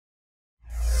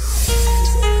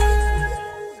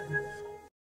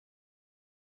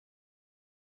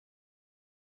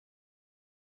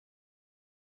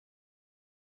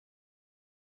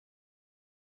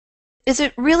Is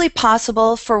it really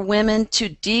possible for women to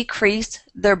decrease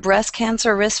their breast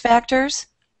cancer risk factors?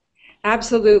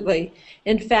 Absolutely.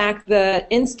 In fact, the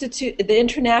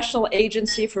International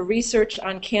Agency for Research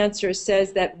on Cancer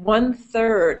says that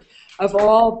 1/3 of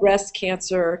all breast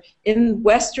cancer in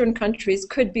Western countries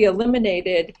could be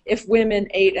eliminated if women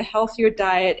ate a healthier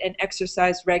diet and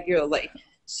exercised regularly.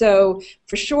 So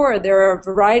for sure, there are a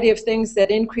variety of things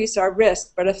that increase our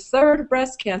risk, but 1/3 of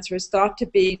breast cancer is thought to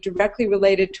be directly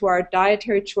related to our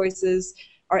dietary choices,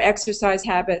 our exercise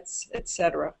habits,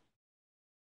 etc.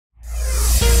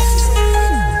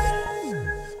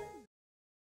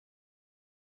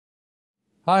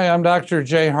 Hi, I'm Dr.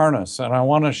 Jay Harness, and I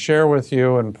want to share with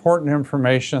you important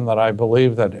information that I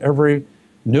believe that every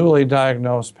newly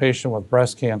diagnosed patient with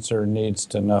breast cancer needs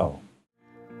to know.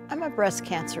 I'm a breast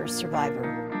cancer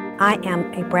survivor. I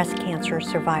am a breast cancer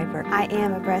survivor. I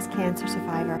am a breast cancer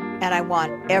survivor. And I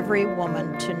want every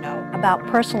woman to know About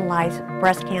personalized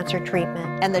breast cancer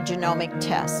treatment and the genomic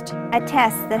test. A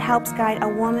test that helps guide a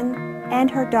woman and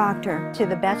her doctor to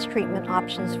the best treatment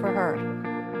options for her.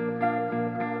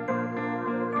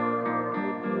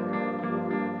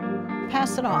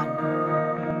 Pass it on.